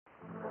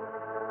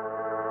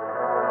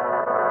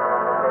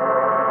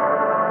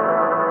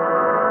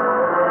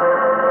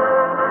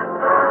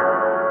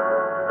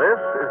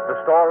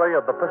story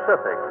of the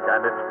Pacific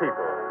and its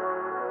people,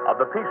 of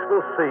the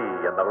peaceful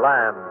sea and the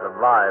lands and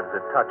lives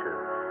it touches,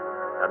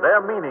 and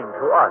their meaning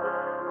to us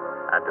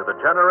and to the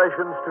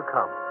generations to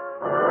come.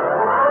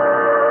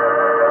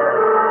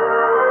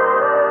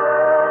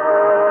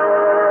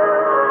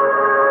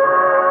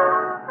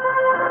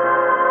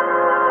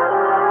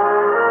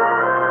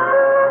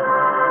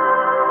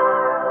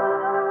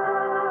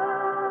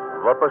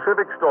 The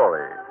Pacific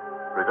Story,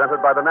 presented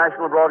by the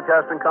National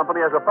Broadcasting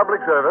Company as a public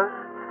service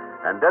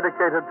and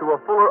dedicated to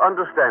a fuller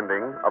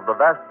understanding of the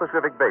vast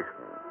Pacific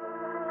Basin.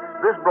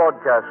 This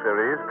broadcast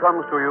series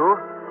comes to you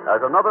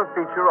as another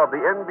feature of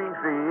the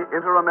NBC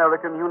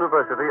Inter-American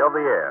University of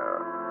the Air,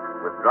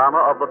 with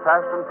drama of the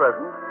past and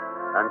present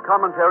and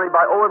commentary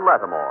by Owen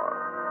Lattimore,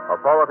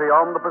 authority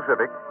on the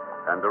Pacific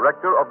and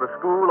director of the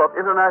School of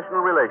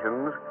International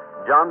Relations,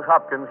 Johns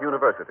Hopkins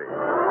University.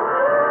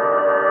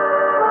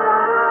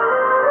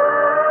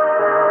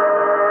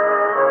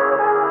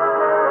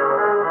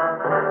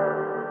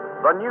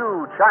 The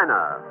New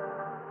China.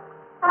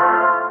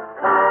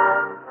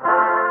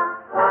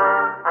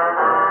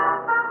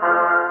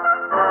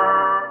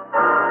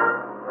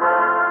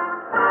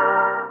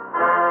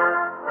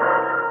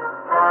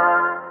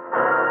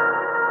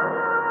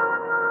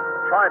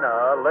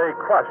 China lay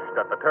crushed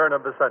at the turn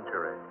of the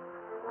century.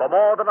 For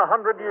more than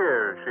 100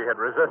 years, she had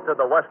resisted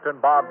the Western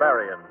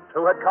barbarians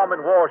who had come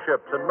in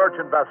warships and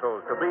merchant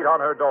vessels to beat on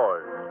her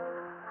doors.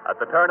 At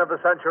the turn of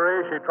the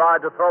century, she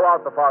tried to throw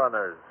out the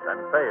foreigners and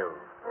failed.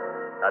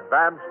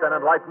 Advanced and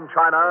enlightened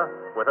China,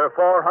 with her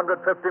 450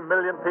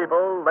 million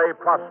people, lay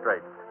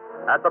prostrate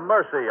at the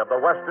mercy of the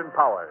Western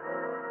powers.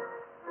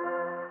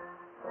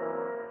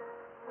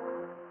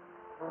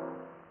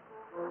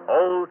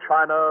 Old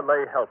China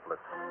lay helpless,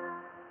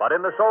 but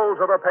in the souls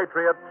of her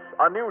patriots,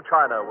 a new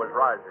China was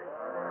rising.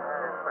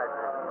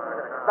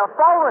 The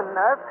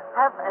foreigners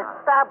have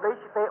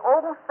established their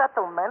own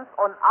settlements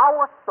on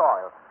our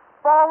soil.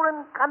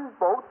 Foreign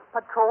gunboats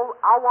patrol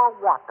our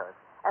waters,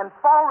 and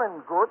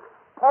foreign goods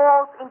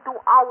pours into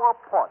our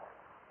ports.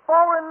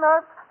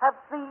 Foreigners have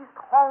seized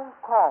Hong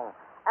Kong,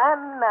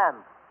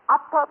 Annam,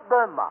 Upper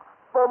Burma,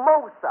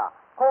 Formosa,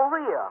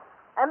 Korea,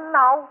 and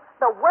now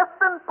the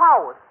Western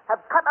powers have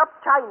cut up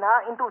China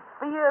into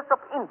spheres of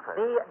interest.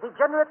 The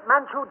degenerate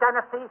Manchu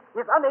dynasty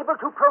is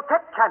unable to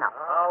protect China.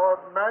 Our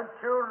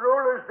Manchu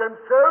rulers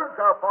themselves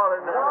are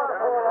foreigners.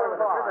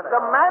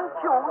 The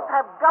Manchus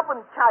have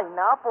governed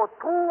China for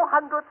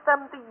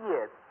 270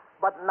 years,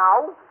 but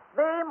now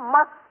they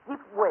must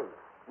give way.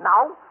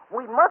 Now,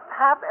 we must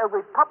have a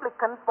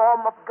republican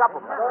form of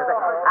government.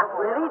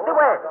 Lead the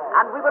way,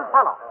 and we will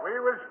follow. We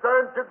will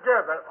stand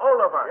together, all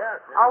of us.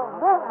 Our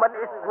movement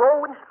is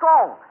growing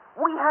strong.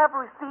 We have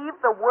received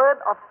the word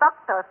of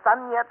Dr.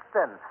 Sun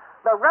Yat-sen.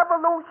 The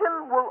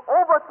revolution will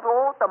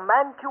overthrow the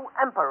Manchu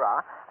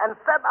emperor and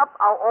set up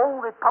our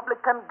own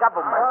republican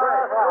government.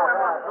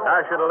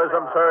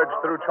 Nationalism surged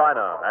through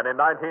China, and in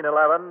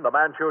 1911, the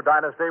Manchu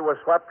dynasty was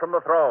swept from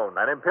the throne,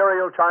 and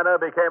Imperial China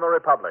became a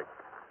republic.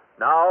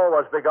 Now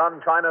was begun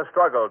China's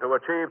struggle to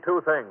achieve two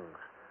things: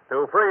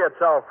 to free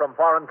itself from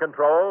foreign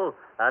control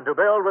and to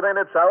build within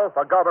itself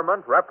a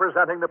government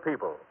representing the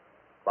people.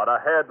 But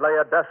ahead lay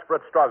a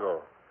desperate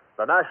struggle.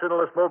 The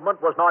nationalist movement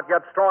was not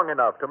yet strong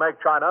enough to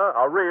make China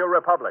a real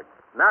republic.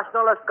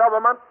 Nationalist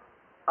government?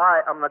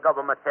 I am the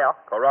government here.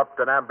 Corrupt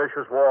and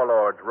ambitious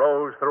warlords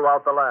rose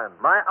throughout the land.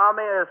 My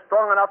army is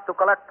strong enough to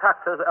collect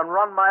taxes and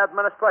run my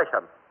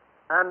administration.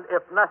 And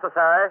if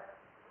necessary,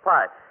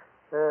 fight.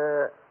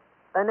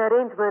 An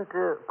arrangement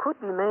could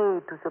be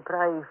made to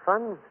supply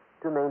funds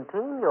to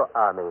maintain your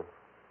army.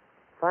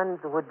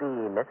 Funds would be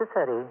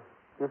necessary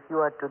if you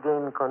are to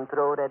gain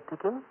control at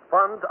Peking.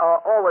 Funds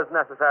are always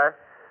necessary.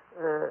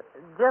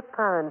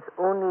 Japan's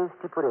only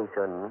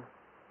stipulation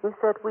is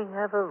that we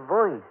have a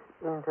voice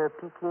in the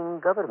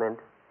Peking government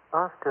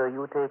after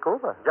you take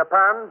over.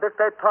 Japan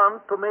dictate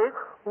terms to me?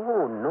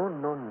 Oh, no.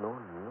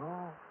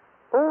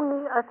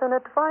 Only as an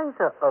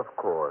advisor, of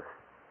course.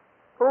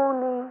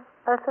 Only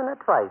as an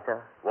advisor.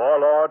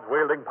 Warlords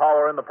wielding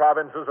power in the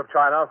provinces of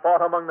China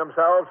fought among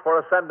themselves for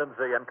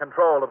ascendancy and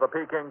control of the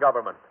Peking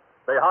government.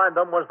 Behind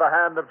them was the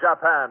hand of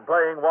Japan,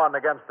 playing one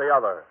against the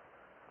other.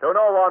 To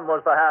no one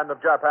was the hand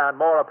of Japan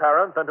more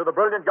apparent than to the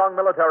brilliant young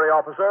military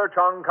officer,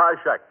 Chiang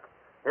Kai-shek.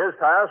 His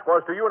task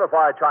was to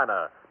unify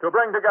China, to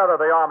bring together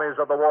the armies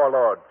of the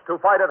warlords, to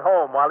fight at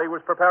home while he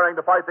was preparing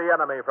to fight the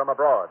enemy from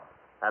abroad.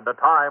 And the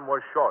time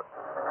was short.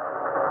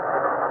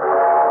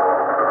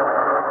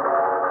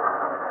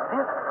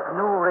 This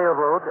new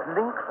railroad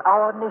links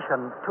our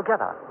nation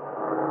together.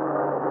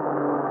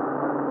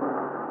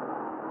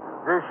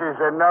 This is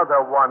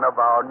another one of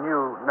our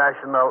new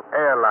national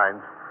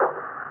airlines.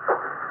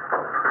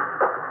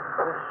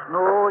 This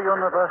new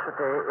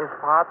university is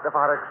part of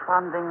our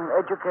expanding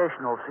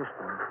educational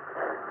system.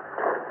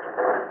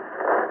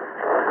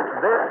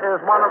 This is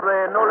one of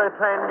the newly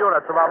trained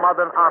units of our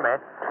modern army.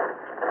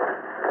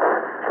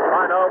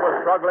 China was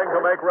struggling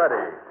to make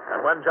ready, and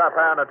when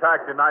Japan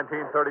attacked in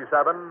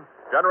 1937,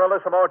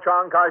 Generalissimo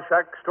Chiang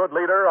Kai-shek stood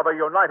leader of a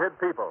united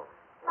people.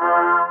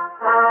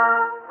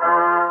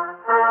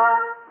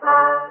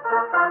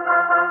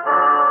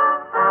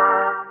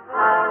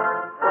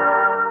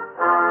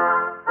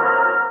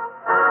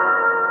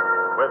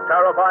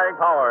 terrifying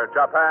power,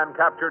 Japan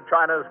captured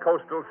China's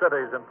coastal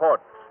cities and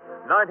ports.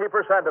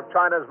 90% of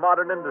China's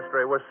modern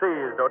industry was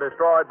seized or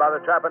destroyed by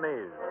the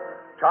Japanese.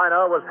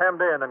 China was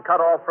hemmed in and cut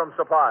off from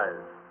supplies.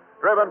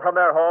 Driven from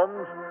their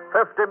homes,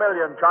 50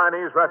 million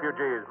Chinese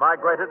refugees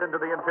migrated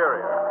into the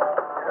interior.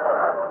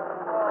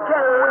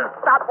 Can we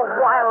stop a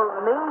while,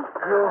 Ning?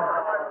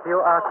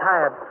 You are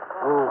tired.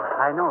 Oh,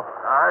 I know.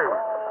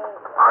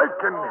 I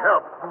can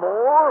help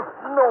more.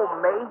 No,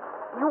 May.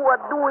 You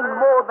are doing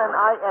more than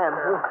I am.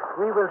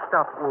 We will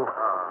stop, Wu.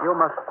 You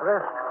must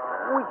rest.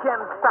 We can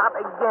start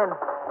again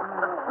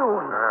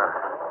soon.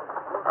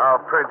 Our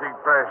printing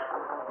press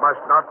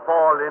must not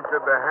fall into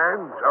the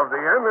hands of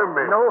the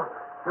enemy. No,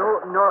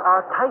 nor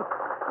our type.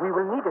 We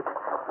will need it.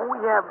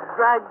 We have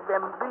dragged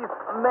them these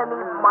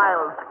many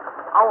miles,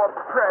 our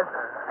press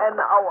and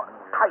our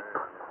type.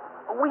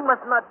 We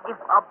must not give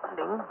up,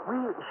 Ning.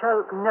 We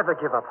shall never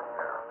give up.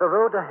 The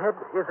road ahead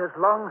is as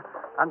long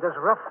and as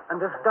rough and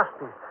as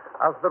dusty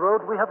as the road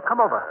we have come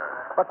over.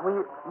 But we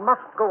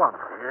must go on.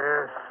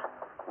 Yes,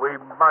 we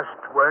must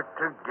work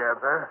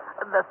together.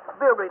 The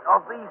spirit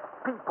of these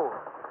people,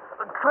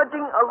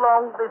 trudging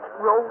along this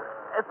road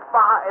as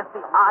far as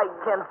the eye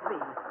can see.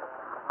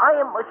 I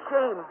am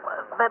ashamed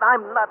that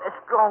I'm not as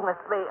strong as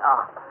they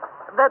are.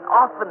 That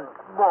orphan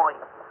boy,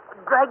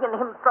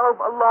 dragging himself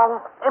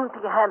along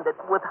empty-handed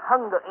with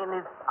hunger in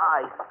his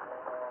eyes.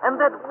 And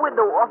that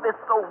widow of a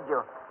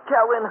soldier,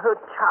 carrying her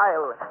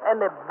child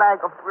and a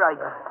bag of rice.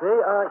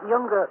 They are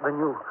younger than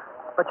you,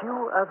 but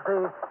you, as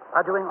they,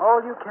 are doing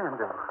all you can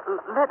do.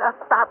 Let us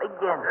start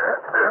again. 50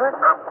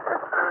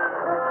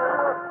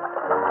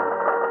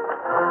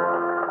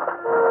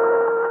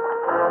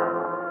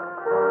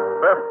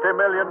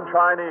 million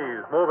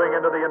Chinese moving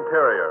into the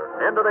interior,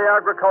 into the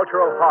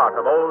agricultural heart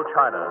of old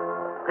China.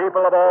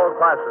 People of all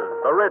classes,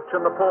 the rich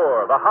and the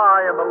poor, the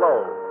high and the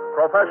low,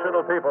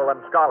 professional people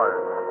and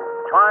scholars.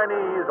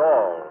 Chinese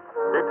all,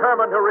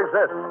 determined to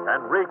resist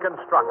and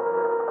reconstruct.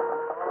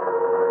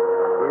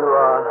 You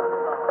are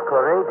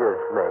courageous,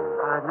 Meng.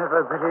 I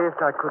never believed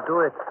I could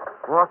do it.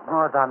 Walk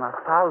more than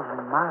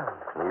 1,000 miles.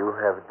 You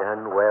have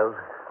done well,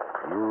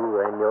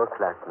 you and your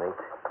classmates.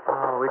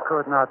 Oh, we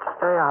could not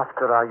stay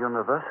after our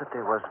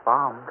university was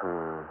bombed.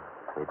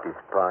 It is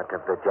part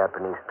of the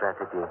Japanese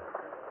strategy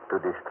to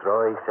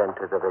destroy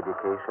centers of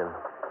education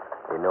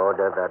in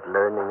order that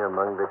learning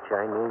among the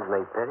Chinese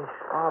may perish.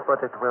 Oh,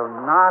 but it will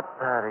not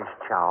perish,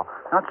 Chow.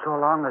 Not so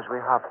long as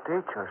we have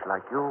teachers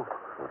like you.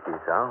 It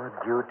is our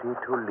duty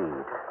to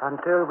lead.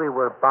 Until we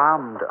were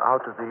bombed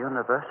out of the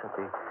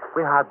university,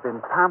 we had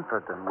been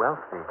pampered and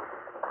wealthy.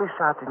 We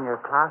sat in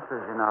your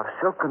classes in our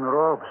silken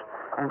robes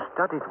and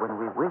studied when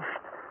we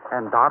wished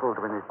and dawdled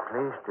when it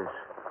pleased us.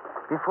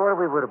 Before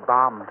we were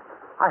bombed,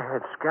 I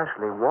had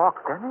scarcely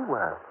walked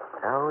anywhere.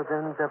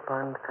 Thousands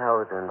upon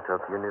thousands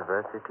of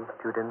university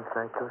students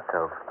like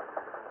yourself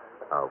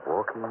are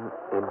walking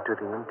into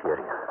the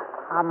interior.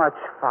 How much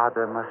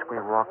farther must we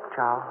walk,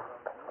 Chow?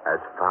 As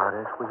far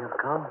as we have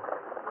come,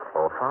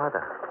 or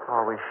farther.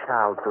 Oh, we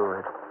shall do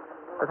it.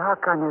 But how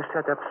can you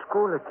set up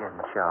school again,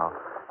 Chow?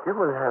 You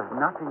will have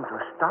nothing to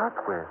start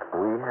with.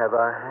 We have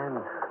our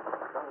hands.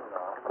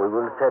 We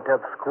will set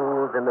up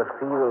schools in the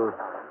fields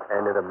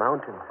and in the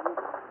mountains.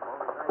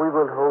 We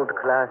will hold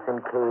class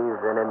in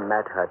caves and in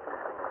mat huts.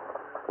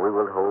 We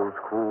will hold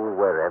school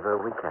wherever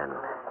we can.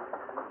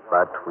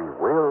 But we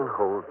will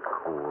hold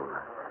school.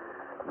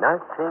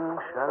 Nothing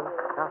shall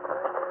stop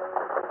us.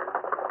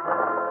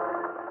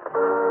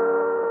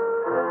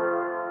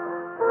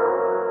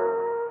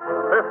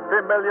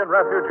 50 million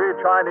refugee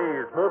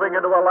Chinese moving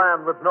into a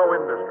land with no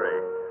industry.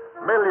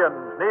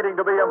 Millions needing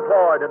to be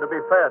employed and to be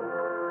fed.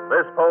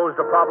 This posed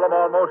a problem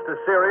almost as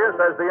serious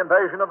as the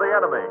invasion of the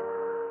enemy.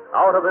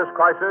 Out of this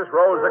crisis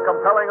rose a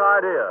compelling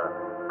idea.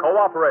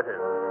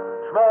 Cooperatives.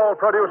 Small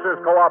producers'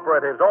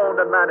 cooperatives owned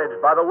and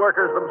managed by the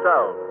workers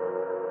themselves.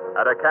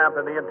 At a camp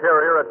in the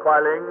interior at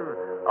Kuiling,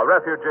 a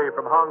refugee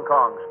from Hong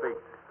Kong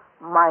speaks.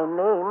 My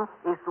name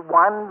is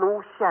Wan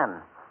Lu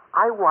Shen.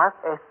 I was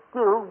a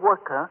skilled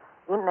worker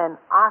in an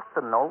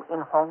arsenal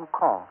in Hong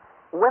Kong.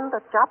 When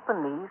the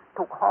Japanese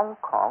took Hong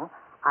Kong,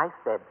 I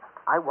said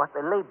I was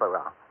a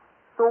laborer.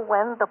 So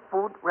when the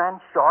food ran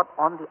short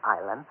on the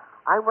island,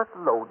 I was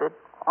loaded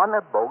on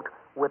a boat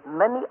with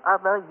many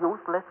other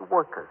useless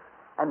workers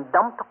and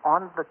dumped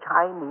on the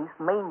Chinese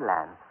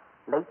mainland.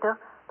 Later,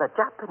 the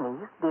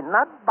Japanese did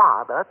not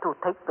bother to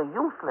take the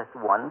useless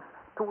ones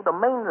to the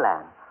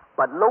mainland,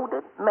 but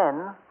loaded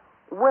men,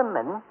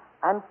 women,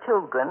 and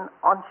children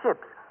on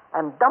ships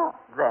and dumped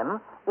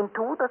them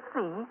into the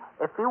sea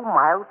a few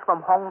miles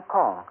from Hong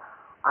Kong.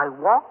 I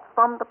walked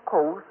from the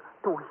coast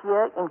to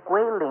here in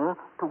Guilin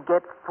to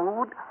get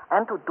food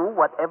and to do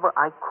whatever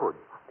I could.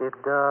 Did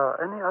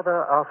any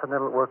other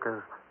arsenal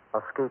workers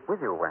escape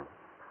with you, Wang?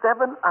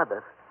 7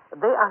 others.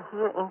 They are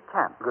here in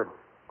camp. Good.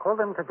 Call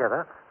them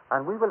together,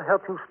 and we will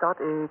help you start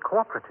a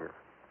cooperative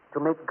to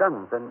make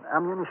guns and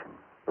ammunition.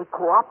 A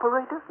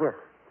cooperative? Yes.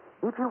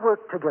 If you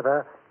work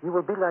together, you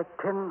will be like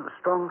 10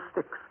 strong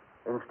sticks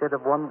instead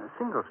of one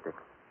single stick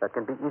that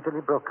can be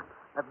easily broken.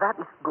 That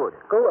is good. good.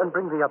 Go and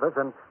bring the others,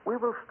 and we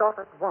will start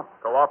at once.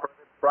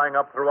 Cooperatives sprang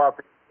up throughout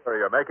the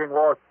area, making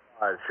war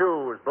supplies,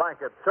 shoes,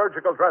 blankets,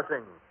 surgical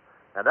dressings.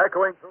 And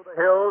echoing through the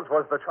hills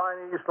was the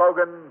Chinese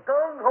slogan,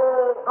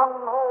 Gung-ho!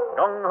 Gung-ho!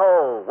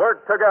 Gung-ho!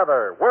 Work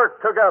together!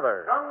 Work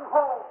together!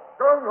 Gung-ho!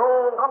 Gung-ho!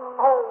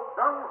 Gung-ho!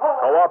 Gung-ho!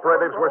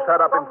 Cooperatives were set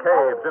up in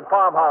caves, in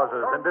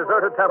farmhouses, in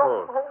deserted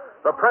temples.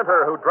 The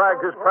printer who dragged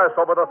his press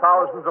over the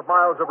thousands of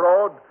miles of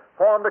road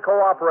formed a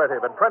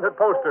cooperative and printed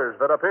posters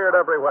that appeared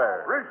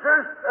everywhere.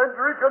 Resist and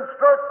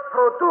reconstruct.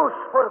 Produce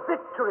for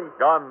victory.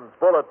 Guns,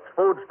 bullets,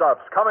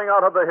 foodstuffs coming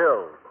out of the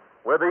hills.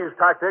 With these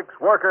tactics,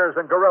 workers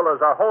and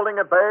guerrillas are holding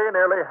at bay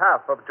nearly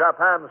half of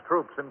Japan's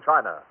troops in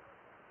China.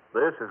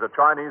 This is a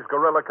Chinese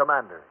guerrilla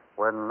commander.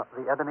 When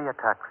the enemy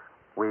attacks,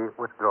 we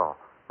withdraw.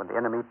 When the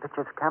enemy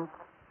pitches camp,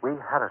 we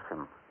harass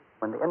him.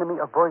 When the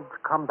enemy avoids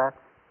combat,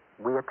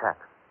 we attack.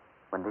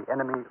 When the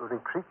enemy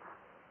retreats,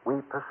 we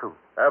pursue.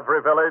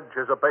 Every village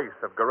is a base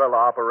of guerrilla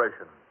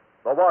operations.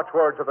 The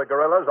watchwords of the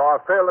guerrillas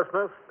are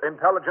fearlessness,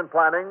 intelligent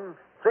planning,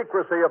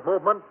 secrecy of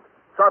movement,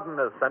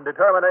 suddenness, and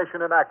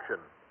determination in action.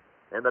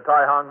 In the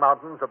Taihang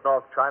Mountains of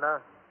North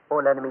China,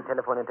 All enemy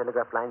telephone and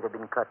telegraph lines have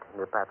been cut in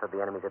the path of the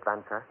enemy's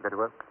advance, sir. Very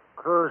well.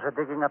 Crews are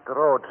digging up the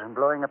roads and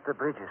blowing up the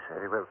bridges.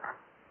 Very well.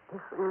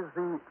 This is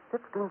the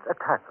 15th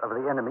attack of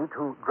the enemy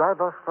to drive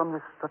us from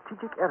this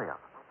strategic area.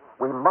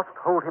 We must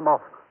hold him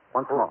off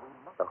once more.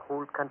 The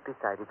whole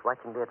countryside is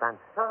watching the advance.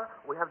 Sir,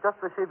 we have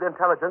just received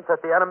intelligence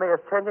that the enemy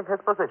is changing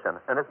his position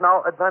and is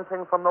now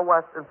advancing from the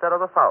west instead of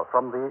the south.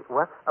 From the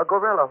west? A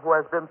guerrilla who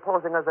has been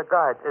posing as a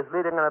guide is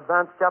leading an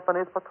advanced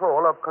Japanese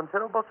patrol of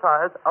considerable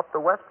size up the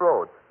west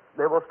road.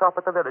 They will stop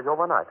at the village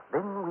overnight.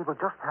 Then we will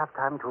just have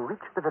time to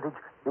reach the village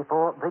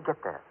before they get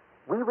there.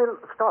 We will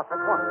start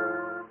at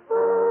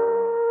once.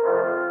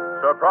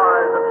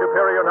 surprise and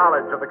superior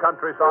knowledge of the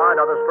countryside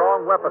are the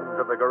strong weapons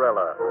of the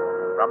guerrilla.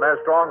 From their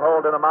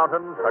stronghold in the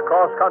mountains,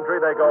 across country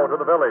they go to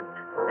the village,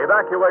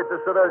 evacuate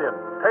the civilians,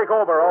 take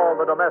over all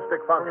the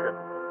domestic functions.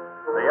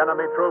 The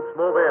enemy troops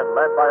move in,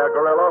 led by a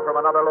guerrilla from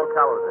another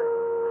locality.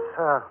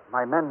 Sir,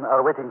 my men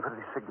are waiting for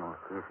the signal.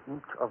 Is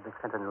each of the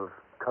sentinels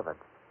covered?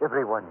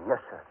 Everyone, yes,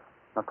 sir.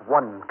 Not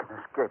one can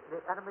escape. The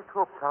enemy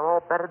troops are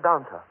all bedded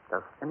down, sir.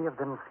 Does any of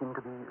them seem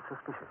to be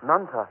suspicious?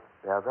 None, sir.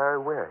 They are very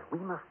weary. We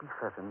must be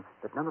certain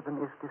that none of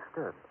them is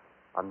disturbed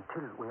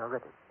until we are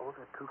ready. All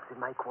the troops in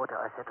my quarter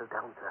are settled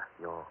down, sir.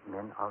 Your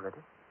men are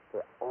ready?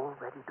 They're all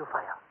ready to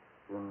fire.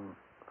 In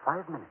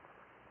 5 minutes,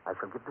 I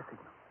shall give the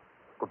signal.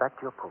 Go back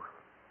to your post.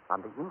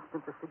 On the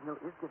instant the signal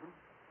is given,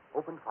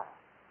 open fire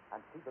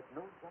and see that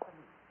no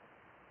Japanese...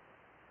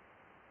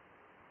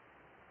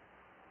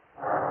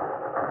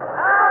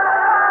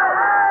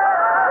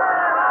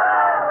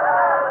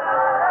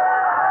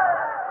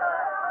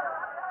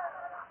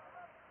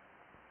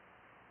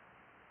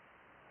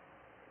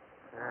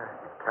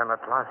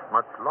 Cannot last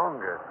much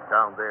longer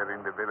down there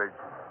in the village.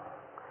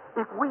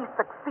 If we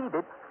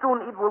succeeded,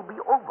 soon it will be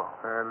over.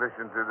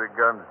 Listen to the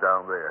guns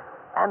down there.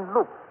 And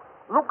look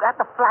at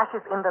the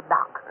flashes in the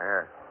dark.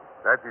 Yeah,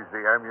 that is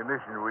the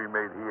ammunition we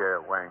made here,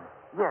 Wang.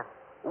 Yes,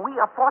 we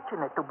are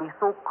fortunate to be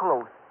so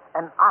close.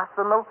 An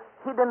arsenal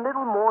hidden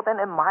little more than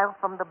a mile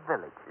from the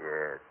village.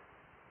 Yes,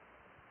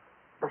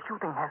 The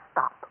shooting has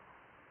stopped.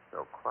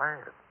 so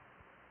quiet.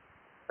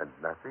 And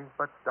nothing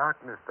but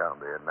darkness down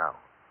there now.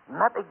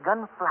 Not a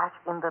gun flash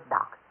in the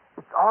dark.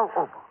 It's all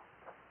over.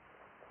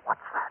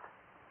 What's that?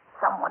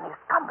 Someone is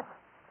coming.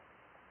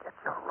 Get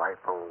your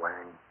rifle,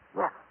 Wang.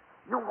 Yes,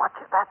 you watch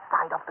that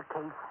side of the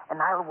cave,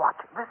 and I'll watch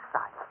this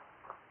side.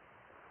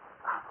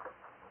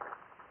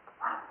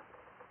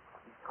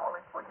 He's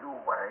calling for you,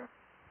 Wang.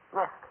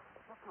 Yes,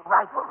 get your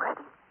rifle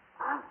ready.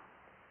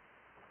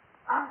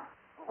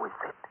 Who is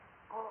it?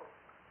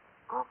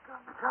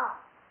 Kokang-cha.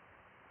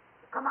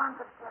 The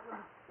commander's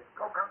getting. It's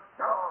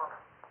Kokang-cha.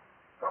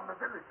 From the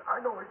village.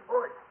 I know his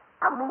voice.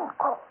 Come in,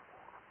 Ko.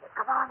 The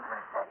commander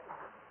said.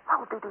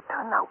 How did it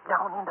turn out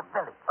down in the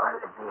village? Well,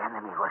 the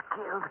enemy were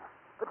killed,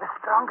 but a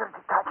stronger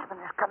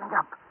detachment is coming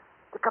up.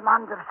 The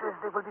commander says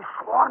they will be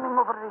swarming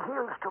over the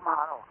hills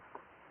tomorrow.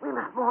 We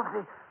must move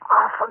the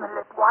arsenal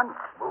at once.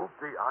 Move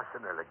the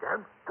arsenal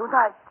again?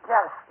 Tonight,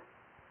 yes.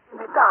 In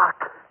the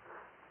dark.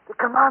 The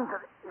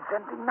commander is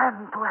sending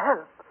men to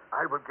help.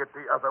 I will get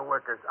the other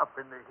workers up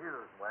in the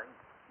hills, Wang.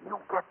 You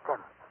get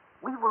them.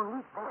 We will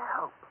need their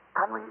help.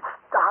 Can we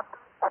start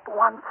at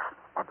once?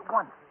 At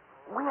once.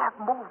 We have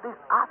moved this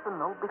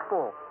arsenal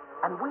before,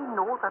 and we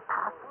know the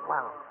task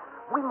well.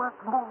 We must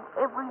move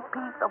every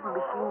piece of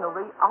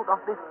machinery out of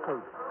this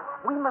cave.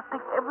 We must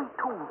take every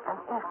tool and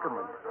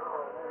instrument.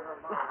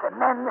 It's the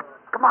men the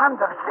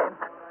commander sent.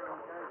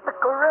 The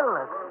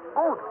guerrillas.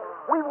 Good.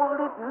 We will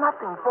leave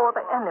nothing for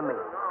the enemy.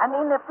 And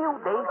in a few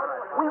days,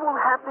 we will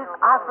have this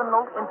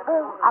arsenal in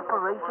full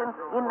operation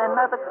in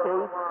another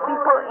cave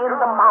deeper in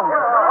the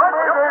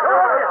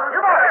mountains.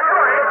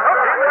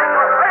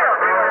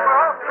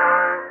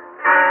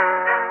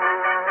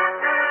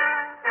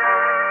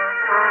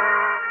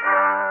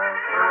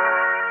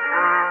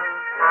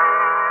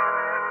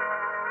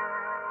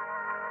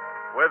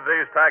 With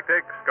these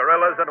tactics,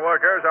 guerrillas and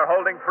workers are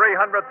holding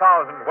 300,000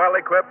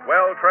 well-equipped,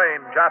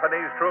 well-trained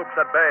Japanese troops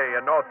at bay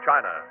in North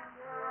China.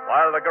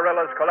 While the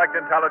guerrillas collect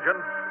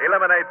intelligence,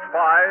 eliminate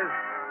spies,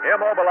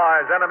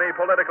 immobilize enemy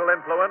political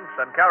influence,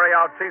 and carry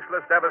out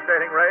ceaseless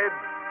devastating raids,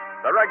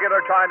 the regular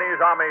Chinese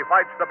army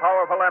fights the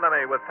powerful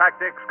enemy with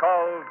tactics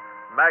called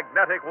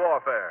magnetic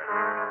warfare.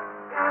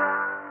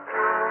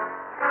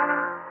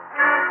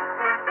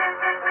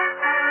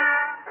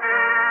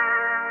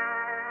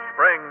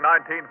 Spring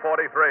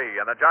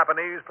 1943, and the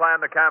Japanese plan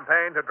the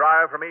campaign to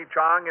drive from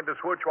Yichang into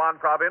Sichuan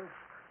province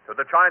to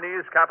the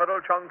Chinese capital,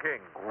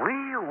 Chongqing.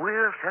 We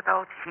will set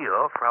out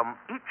here from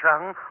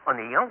Yichang on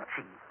the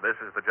Yangtze. This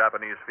is the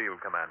Japanese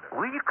field commander.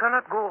 We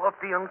cannot go up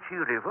the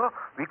Yangtze River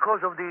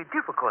because of the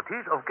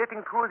difficulties of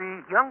getting through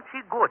the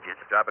Yangtze gorges.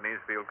 The Japanese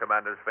field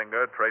commander's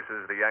finger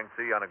traces the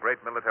Yangtze on a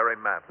great military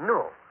map.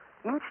 No.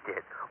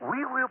 Instead,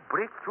 we will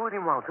break through the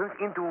mountains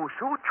into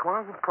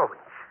Sichuan province.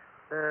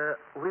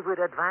 We would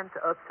advance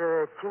up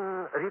the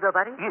Qing River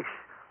valley? Yes.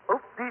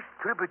 Up this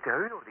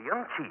tributary of the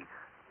Yangtze,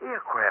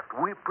 aircraft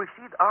will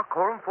precede our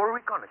column for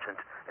reconnaissance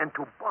and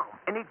to bomb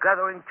any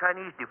gathering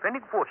Chinese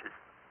defending forces.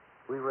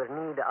 We will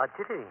need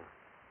artillery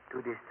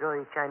to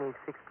destroy Chinese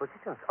fixed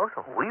positions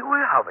also. We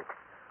will have it.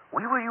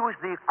 We will use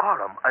the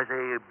column as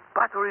a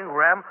battering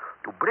ram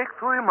to break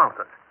through the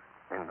mountains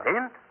and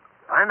then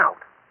fan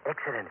out.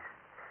 Excellent.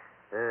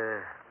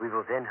 We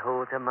will then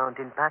hold the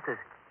mountain passes,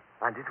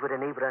 and this would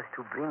enable us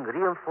to bring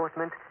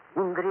reinforcements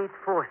in great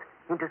force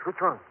into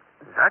Sichuan.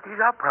 That is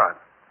our plan.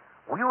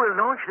 We will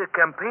launch the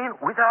campaign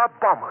with our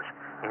bombers,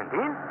 and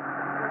then...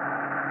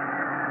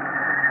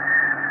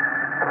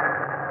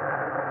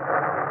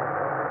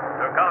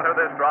 To counter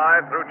this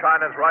drive through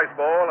China's Rice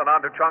Bowl and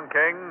onto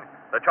Chongqing,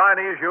 the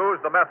Chinese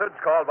used the methods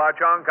called by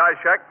Chiang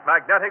Kai-shek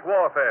magnetic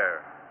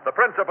warfare. The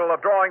principle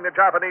of drawing the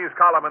Japanese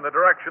column in the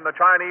direction the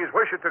Chinese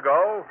wish it to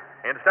go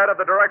instead of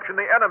the direction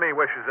the enemy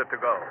wishes it to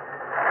go.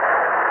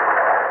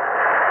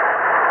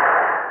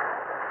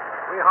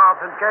 We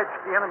halt and catch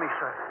the enemy,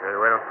 sir. Very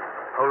well.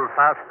 Hold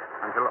fast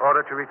until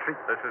order to retreat.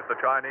 This is the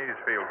Chinese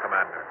field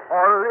commander.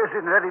 All is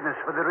in readiness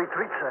for the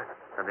retreat, sir.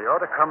 When the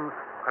order comes,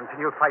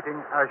 continue fighting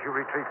as you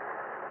retreat.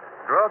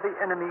 Draw the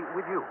enemy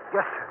with you.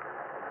 Yes, sir.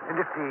 And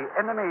if the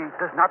enemy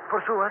does not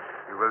pursue us,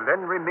 You will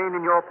then remain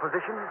in your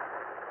position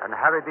and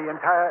harry the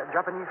entire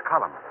Japanese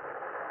column.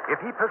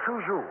 If he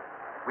pursues you,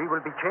 we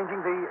will be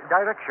changing the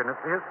direction of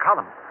his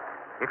column.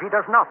 If he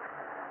does not,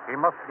 he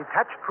must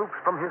detach troops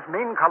from his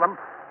main column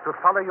to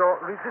follow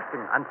your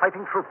resisting and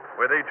fighting troops.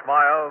 With each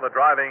mile, the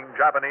driving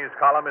Japanese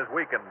column is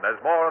weakened as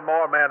more and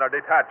more men are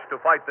detached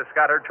to fight the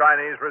scattered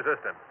Chinese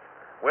resistance.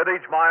 With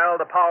each mile,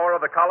 the power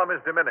of the column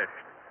is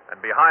diminished, and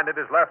behind it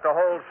is left a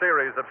whole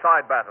series of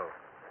side battles.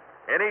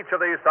 In each of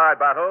these side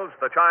battles,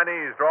 the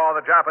Chinese draw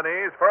the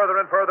Japanese further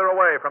and further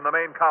away from the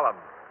main column.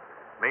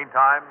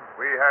 Meantime,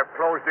 We have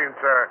closed in,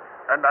 sir,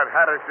 and are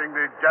harassing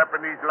the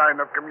Japanese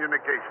line of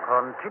communication.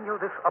 Continue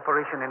this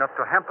operation enough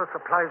to hamper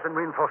supplies and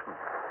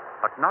reinforcements,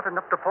 but not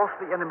enough to force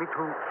the enemy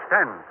to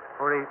stand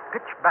for a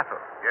pitched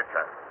battle. Yes,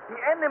 sir. The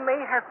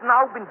enemy has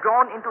now been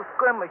drawn into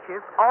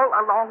skirmishes all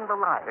along the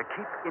line.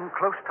 Keep in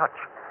close touch.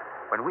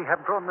 When we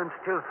have drawn them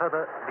still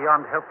further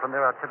beyond help from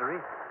their artillery,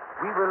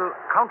 we will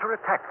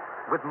counterattack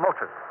with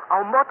mortars.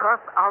 Our mortars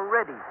are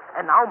ready,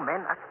 and our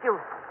men are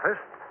skillful.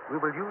 First, we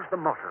will use the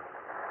mortars,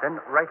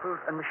 then rifles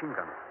and machine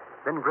guns,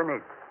 then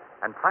grenades,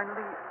 and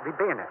finally the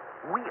bayonet.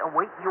 We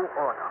await your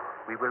order.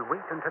 We will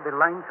wait until the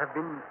lines have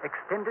been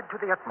extended to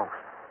the utmost.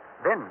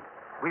 Then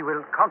we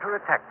will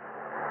counterattack.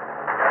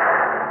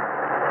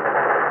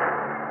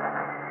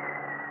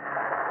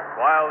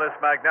 while this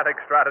magnetic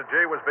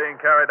strategy was being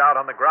carried out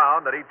on the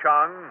ground at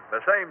Yichang,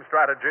 the same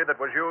strategy that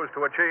was used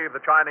to achieve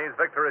the Chinese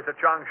victories at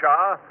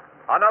Changsha,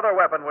 another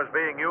weapon was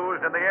being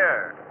used in the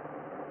air.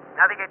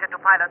 Navigator to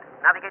pilot.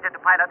 Navigator to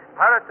pilot.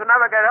 Pilot to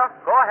navigator.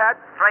 Go ahead.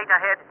 Straight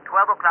ahead,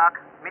 12 o'clock.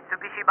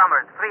 Mitsubishi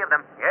bombers, 3 of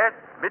them. Yes,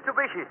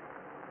 Mitsubishi.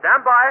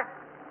 Stand by.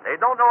 They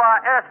don't know our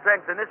air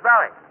strength in this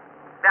valley.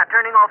 They're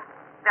turning off.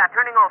 They're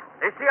turning off.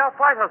 They see our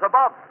fighters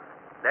above.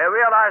 They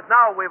realize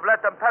now we've let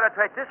them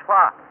penetrate this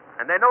far,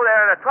 and they know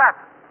they're in a trap.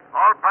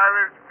 All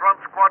pilots from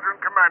Squadron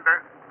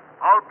Commander.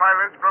 All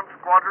pilots from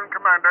Squadron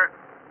Commander.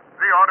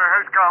 The order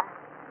has come.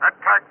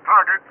 Attack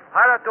targets.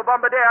 Pilot to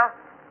bombardier.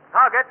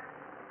 Target.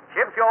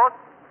 Ship's yours.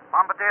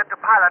 Bombardier to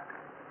pilot.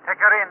 Take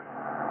her in.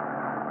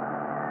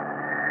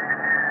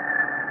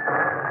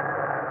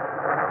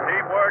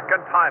 Teamwork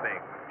and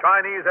timing.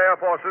 Chinese air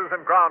forces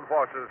and ground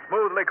forces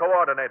smoothly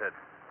coordinated,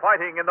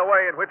 fighting in the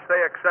way in which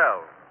they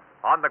excel.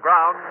 On the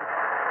ground,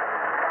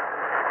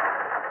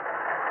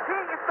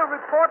 Here is the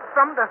report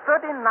from the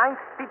 39th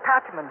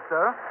Detachment,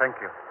 sir. Thank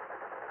you.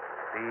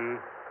 The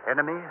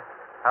enemy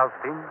has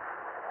been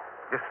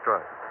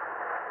destroyed.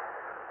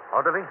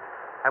 Orderly,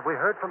 have we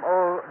heard from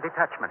all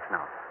detachments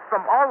now?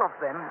 From all of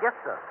them, yes,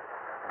 sir.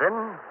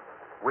 Then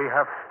we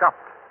have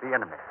stopped the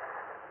enemy.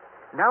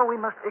 Now we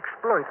must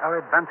exploit our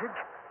advantage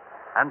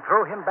and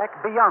throw him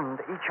back beyond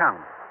Yichang,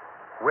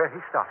 where he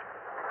started.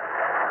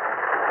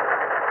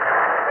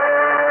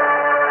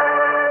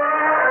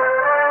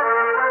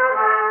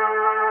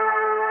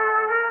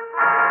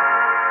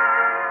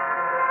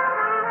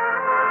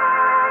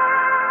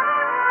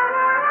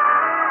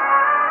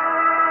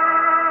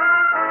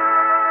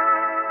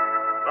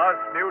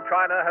 new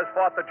China has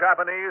fought the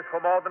Japanese for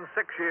more than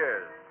 6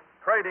 years,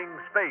 trading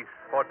space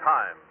for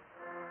time.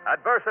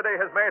 Adversity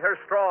has made her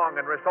strong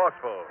and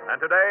resourceful, and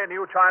today,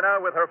 new China,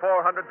 with her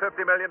 450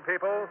 million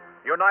people,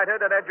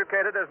 united and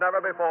educated as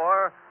never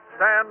before,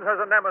 stands as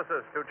a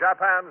nemesis to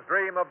Japan's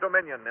dream of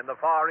dominion in the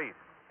Far East.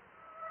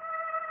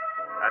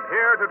 And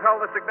here to tell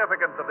the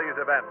significance of these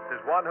events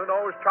is one who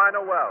knows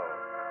China well,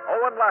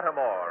 Owen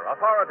Lattimore,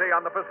 authority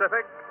on the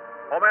Pacific,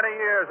 for many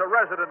years a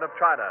resident of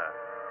China,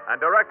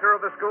 and director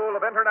of the School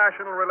of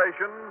International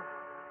Relations,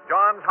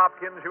 Johns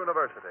Hopkins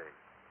University.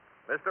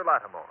 Mr.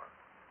 Lattimore.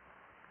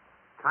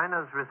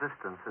 China's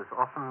resistance is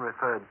often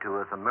referred to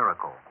as a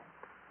miracle.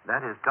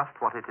 That is just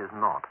what it is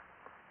not.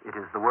 It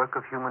is the work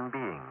of human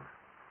beings.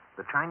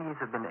 The Chinese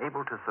have been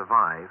able to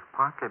survive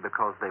partly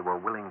because they were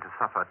willing to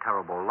suffer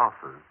terrible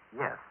losses,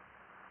 yes.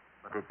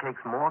 But it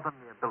takes more than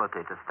the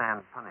ability to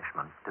stand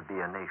punishment to be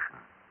a nation.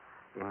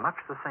 In much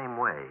the same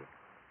way,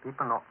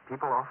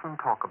 people often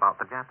talk about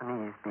the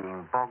Japanese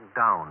being bogged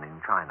down in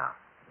China.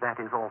 That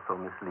is also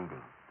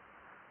misleading.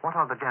 What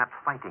are the Japs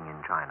fighting in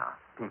China?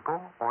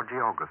 People or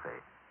geography?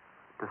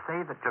 To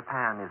say that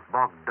Japan is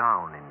bogged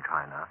down in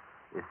China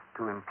is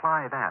to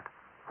imply that,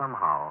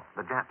 somehow,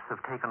 the Japs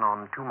have taken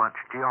on too much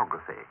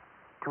geography,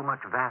 too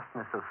much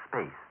vastness of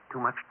space, too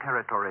much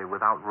territory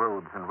without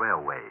roads and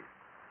railways.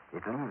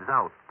 It leaves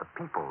out the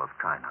people of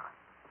China.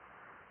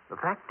 The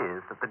fact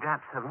is that the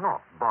Japs have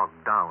not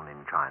bogged down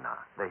in China.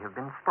 They have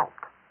been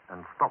stopped,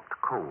 and stopped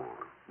cold,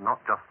 not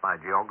just by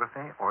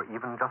geography or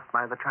even just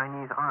by the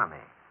Chinese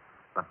army,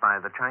 but by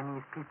the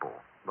Chinese people,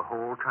 the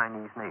whole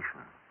Chinese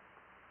nation.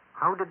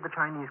 How did the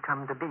Chinese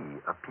come to be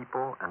a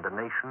people and a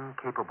nation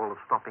capable of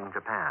stopping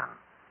Japan?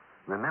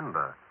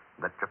 Remember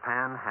that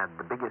Japan had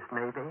the biggest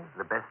navy,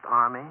 the best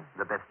army,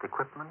 the best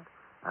equipment,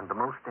 and the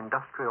most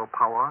industrial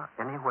power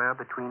anywhere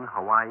between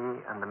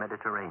Hawaii and the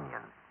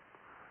Mediterranean.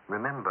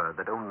 Remember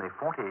that only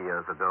 40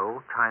 years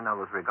ago, China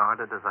was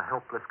regarded as a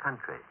helpless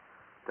country,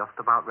 just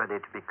about ready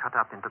to be cut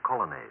up into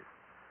colonies.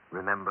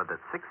 Remember that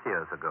 6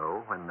 years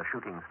ago, when the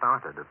shooting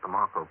started at the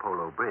Marco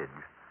Polo Bridge,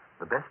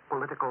 the best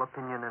political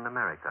opinion in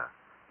America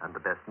and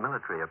the best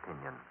military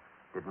opinion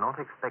did not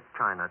expect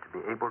China to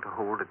be able to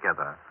hold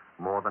together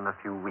more than a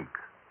few weeks.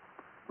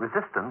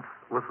 Resistance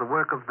was the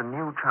work of the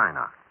new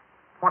China.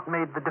 What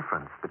made the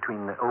difference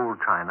between the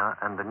old China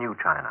and the new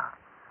China?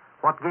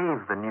 What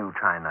gave the new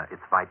China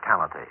its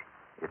vitality,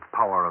 its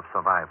power of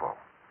survival?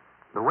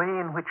 The way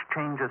in which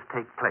changes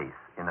take place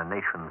in a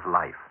nation's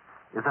life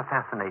is a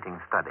fascinating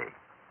study.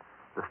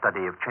 The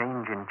study of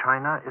change in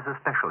China is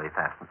especially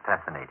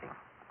fascinating.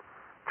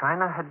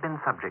 China had been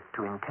subject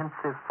to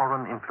intensive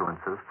foreign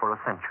influences for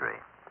a century.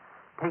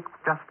 Take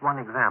just one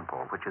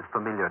example, which is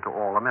familiar to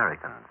all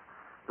Americans,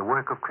 the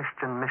work of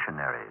Christian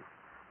missionaries.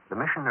 The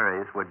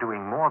missionaries were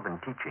doing more than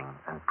teaching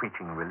and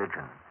preaching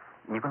religion,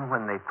 even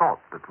when they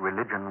thought that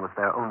religion was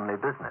their only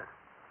business.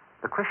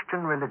 The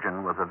Christian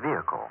religion was a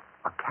vehicle,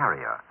 a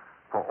carrier,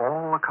 for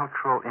all the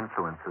cultural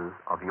influences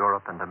of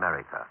Europe and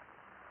America.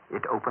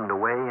 It opened a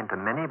way into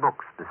many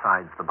books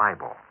besides the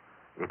Bible.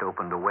 It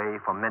opened a way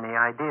for many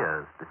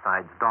ideas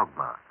besides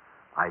dogma,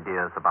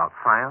 ideas about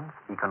science,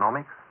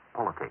 economics,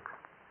 politics.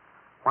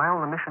 While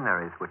the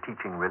missionaries were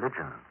teaching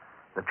religion,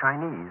 the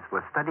Chinese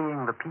were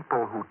studying the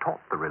people who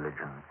taught the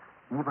religion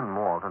even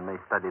more than they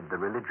studied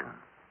the religion.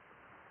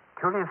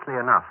 Curiously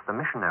enough, the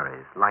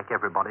missionaries, like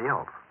everybody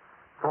else,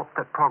 thought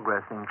that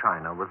progress in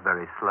China was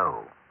very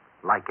slow.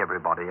 Like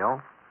everybody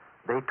else,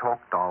 they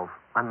talked of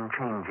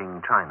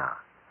unchanging China.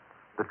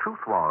 The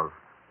truth was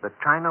that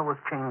China was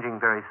changing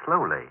very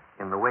slowly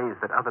in the ways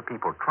that other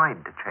people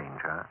tried to change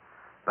her,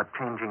 but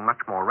changing much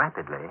more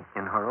rapidly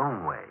in her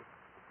own way.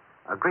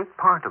 A great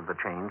part of the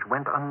change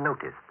went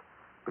unnoticed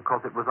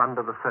because it was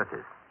under the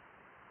surface.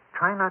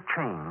 China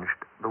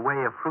changed the way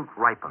a fruit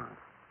ripens.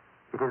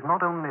 It is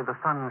not only the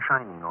sun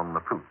shining on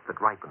the fruit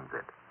that ripens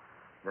it.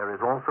 There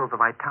is also the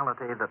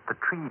vitality that the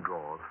tree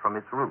draws from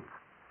its roots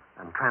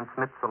and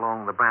transmits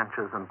along the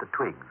branches and the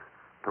twigs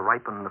to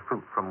ripen the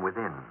fruit from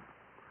within.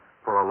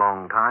 For a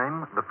long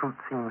time, the fruit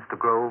seems to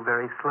grow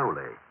very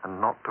slowly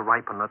and not to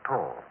ripen at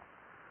all.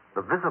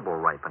 The visible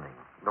ripening,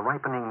 the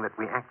ripening that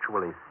we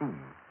actually see,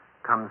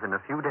 comes in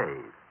a few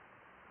days.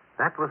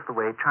 That was the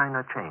way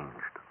China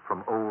changed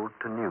from old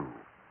to new.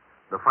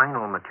 The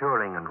final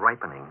maturing and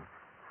ripening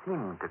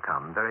seemed to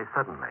come very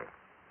suddenly,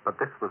 but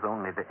this was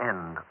only the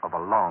end of a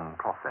long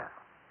process.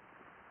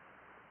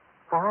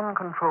 Foreign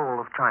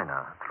control of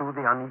China through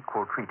the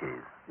unequal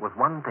treaties was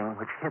one thing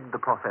which hid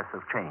the process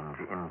of change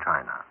in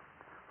China.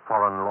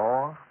 Foreign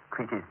laws,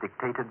 treaties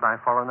dictated by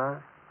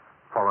foreigners,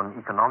 foreign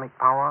economic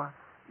power,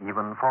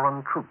 even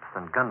foreign troops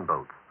and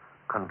gunboats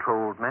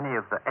controlled many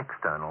of the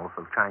externals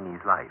of Chinese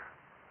life.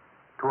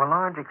 To a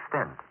large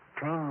extent,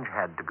 change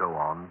had to go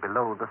on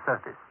below the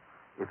surface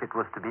if it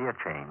was to be a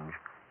change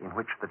in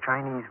which the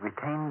Chinese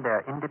retained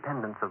their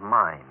independence of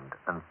mind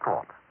and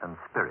thought and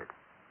spirit.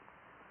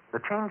 The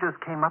changes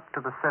came up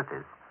to the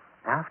surface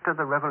after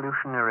the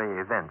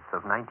revolutionary events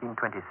of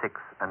 1926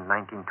 and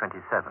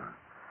 1927,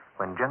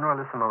 when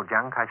Generalissimo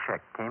Chiang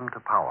Kai-shek came to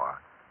power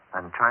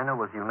and China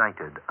was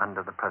united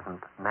under the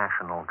present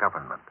national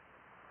government.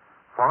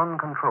 Foreign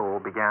control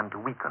began to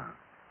weaken,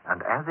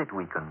 and as it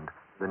weakened,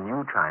 the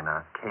new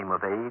China came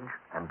of age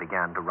and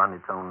began to run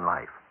its own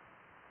life.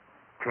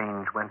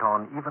 Change went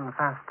on even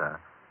faster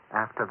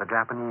after the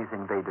Japanese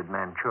invaded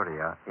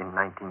Manchuria in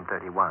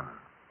 1931.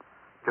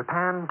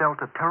 Japan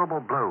dealt a terrible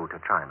blow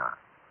to China,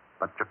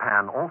 but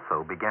Japan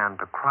also began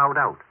to crowd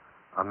out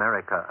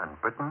America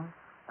and Britain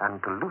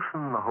and to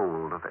loosen the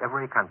hold of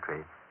every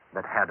country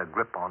that had a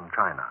grip on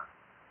China.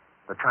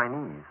 The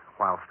Chinese,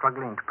 while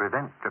struggling to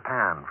prevent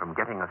Japan from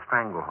getting a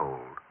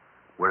stranglehold,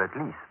 were at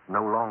least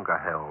no longer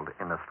held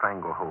in a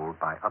stranglehold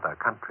by other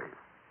countries.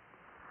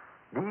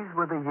 These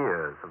were the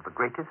years of the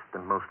greatest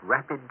and most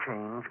rapid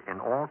change in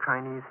all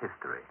Chinese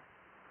history.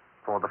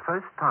 For the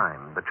first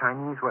time, the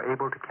Chinese were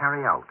able to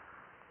carry out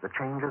the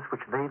changes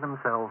which they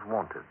themselves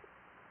wanted.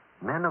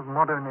 Men of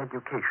modern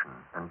education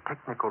and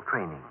technical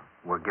training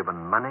were given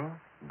money,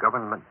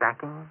 government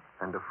backing,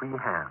 and a free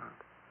hand.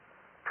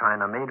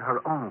 China made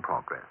her own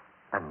progress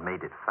and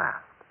made it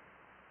fast.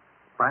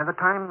 By the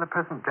time the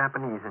present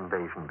Japanese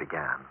invasion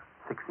began,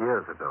 6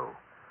 years ago,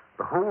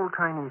 the whole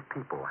Chinese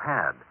people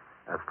had,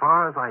 as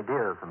far as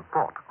ideas and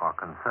thought are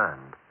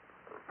concerned,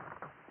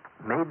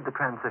 made the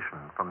transition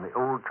from the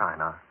old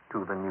China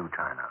to the new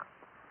China.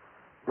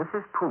 This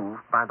is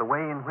proved by the way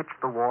in which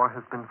the war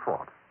has been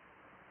fought.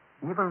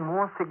 Even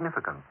more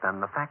significant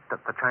than the fact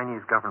that the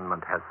Chinese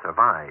government has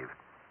survived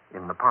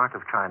in the part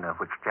of China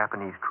which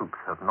Japanese troops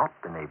have not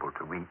been able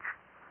to reach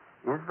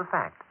is the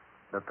fact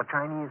that the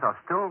Chinese are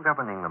still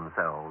governing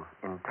themselves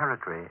in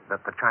territory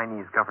that the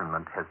Chinese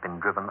government has been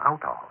driven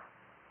out of.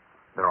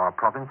 There are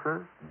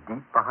provinces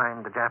deep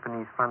behind the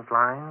Japanese front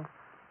lines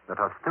that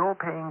are still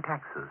paying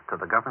taxes to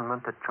the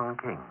government at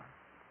Chongqing.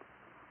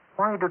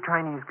 Why do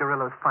Chinese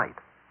guerrillas fight?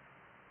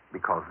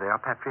 Because they are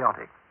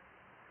patriotic.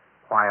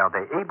 Why are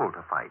they able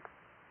to fight?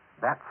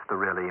 That's the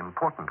really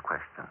important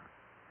question.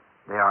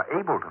 They are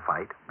able to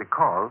fight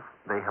because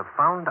they have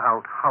found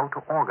out how to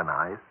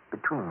organize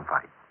between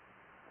fights.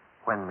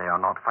 When they are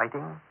not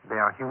fighting, they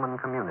are human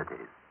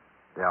communities.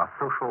 They are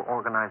social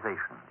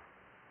organizations.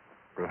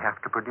 They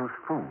have to produce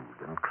food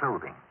and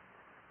clothing.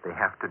 They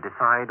have to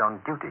decide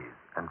on duties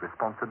and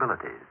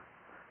responsibilities.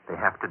 They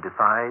have to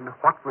decide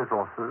what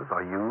resources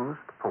are used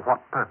for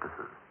what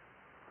purposes.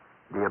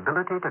 The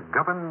ability to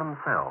govern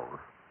themselves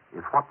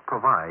is what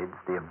provides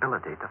the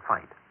ability to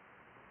fight.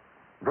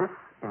 This,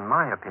 in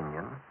my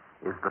opinion,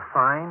 is the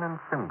sign and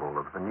symbol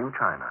of the new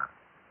China.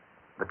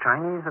 The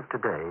Chinese of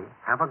today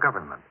have a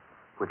government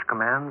which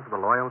commands the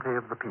loyalty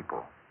of the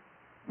people.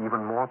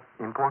 Even more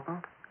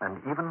important and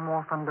even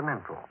more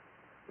fundamental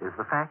is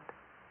the fact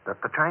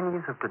that the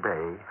Chinese of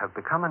today have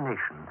become a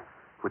nation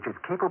which is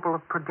capable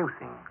of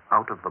producing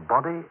out of the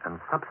body and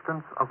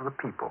substance of the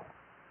people,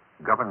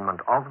 government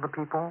of the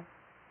people,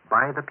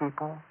 by the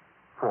people,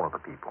 for the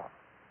people.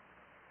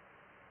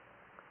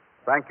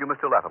 Thank you,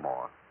 Mr.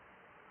 Lattimore.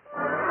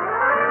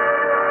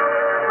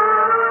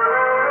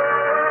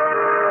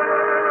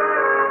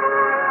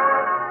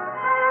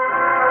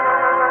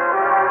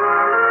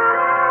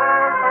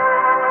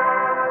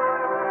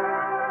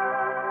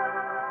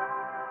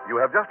 You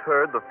have just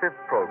heard the 5th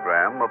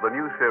program of the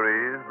new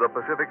series, The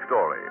Pacific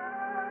Story.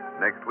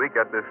 Next week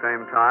at this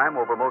same time,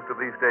 over most of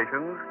these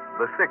stations,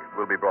 the 6th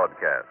will be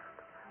broadcast,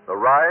 The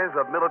Rise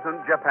of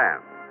Militant Japan,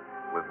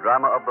 with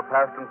drama of the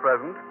past and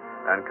present,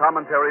 and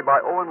commentary by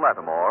Owen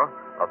Lattimore,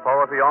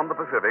 authority on the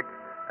Pacific,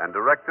 and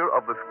director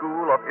of the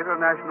School of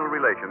International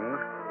Relations,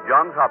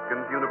 Johns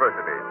Hopkins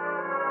University.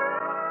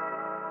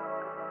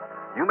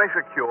 You may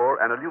secure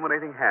an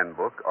illuminating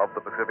handbook of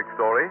the Pacific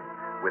Story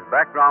with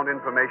background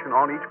information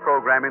on each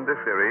program in this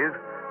series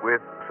with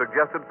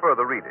suggested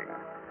further reading.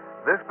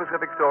 This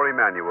Pacific Story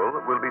manual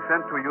will be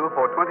sent to you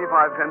for 25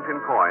 cents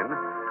in coin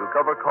to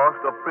cover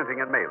cost of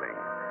printing and mailing.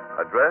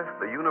 Address,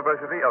 the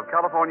University of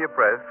California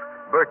Press,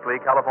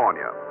 Berkeley,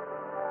 California.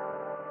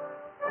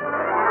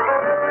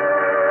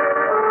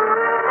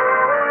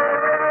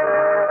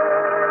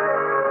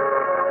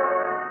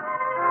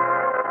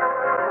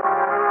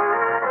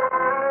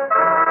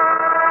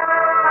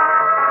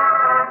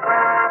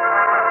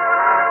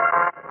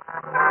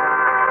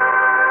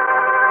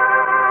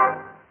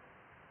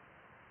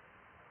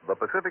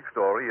 The Pacific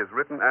Story is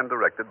written and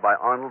directed by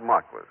Arnold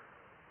Marquis.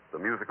 The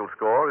musical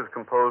score is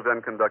composed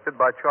and conducted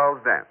by Charles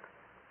Dant.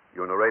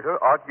 Your narrator,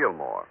 Art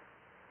Gilmore.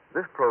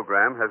 This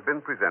program has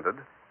been presented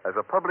as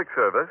a public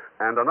service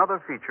and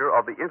another feature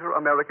of the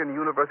Inter-American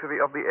University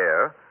of the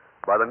Air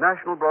by the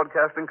National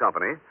Broadcasting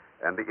Company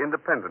and the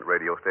independent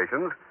radio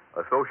stations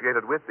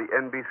associated with the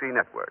NBC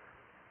network.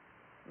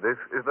 This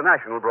is the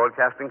National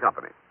Broadcasting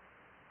Company.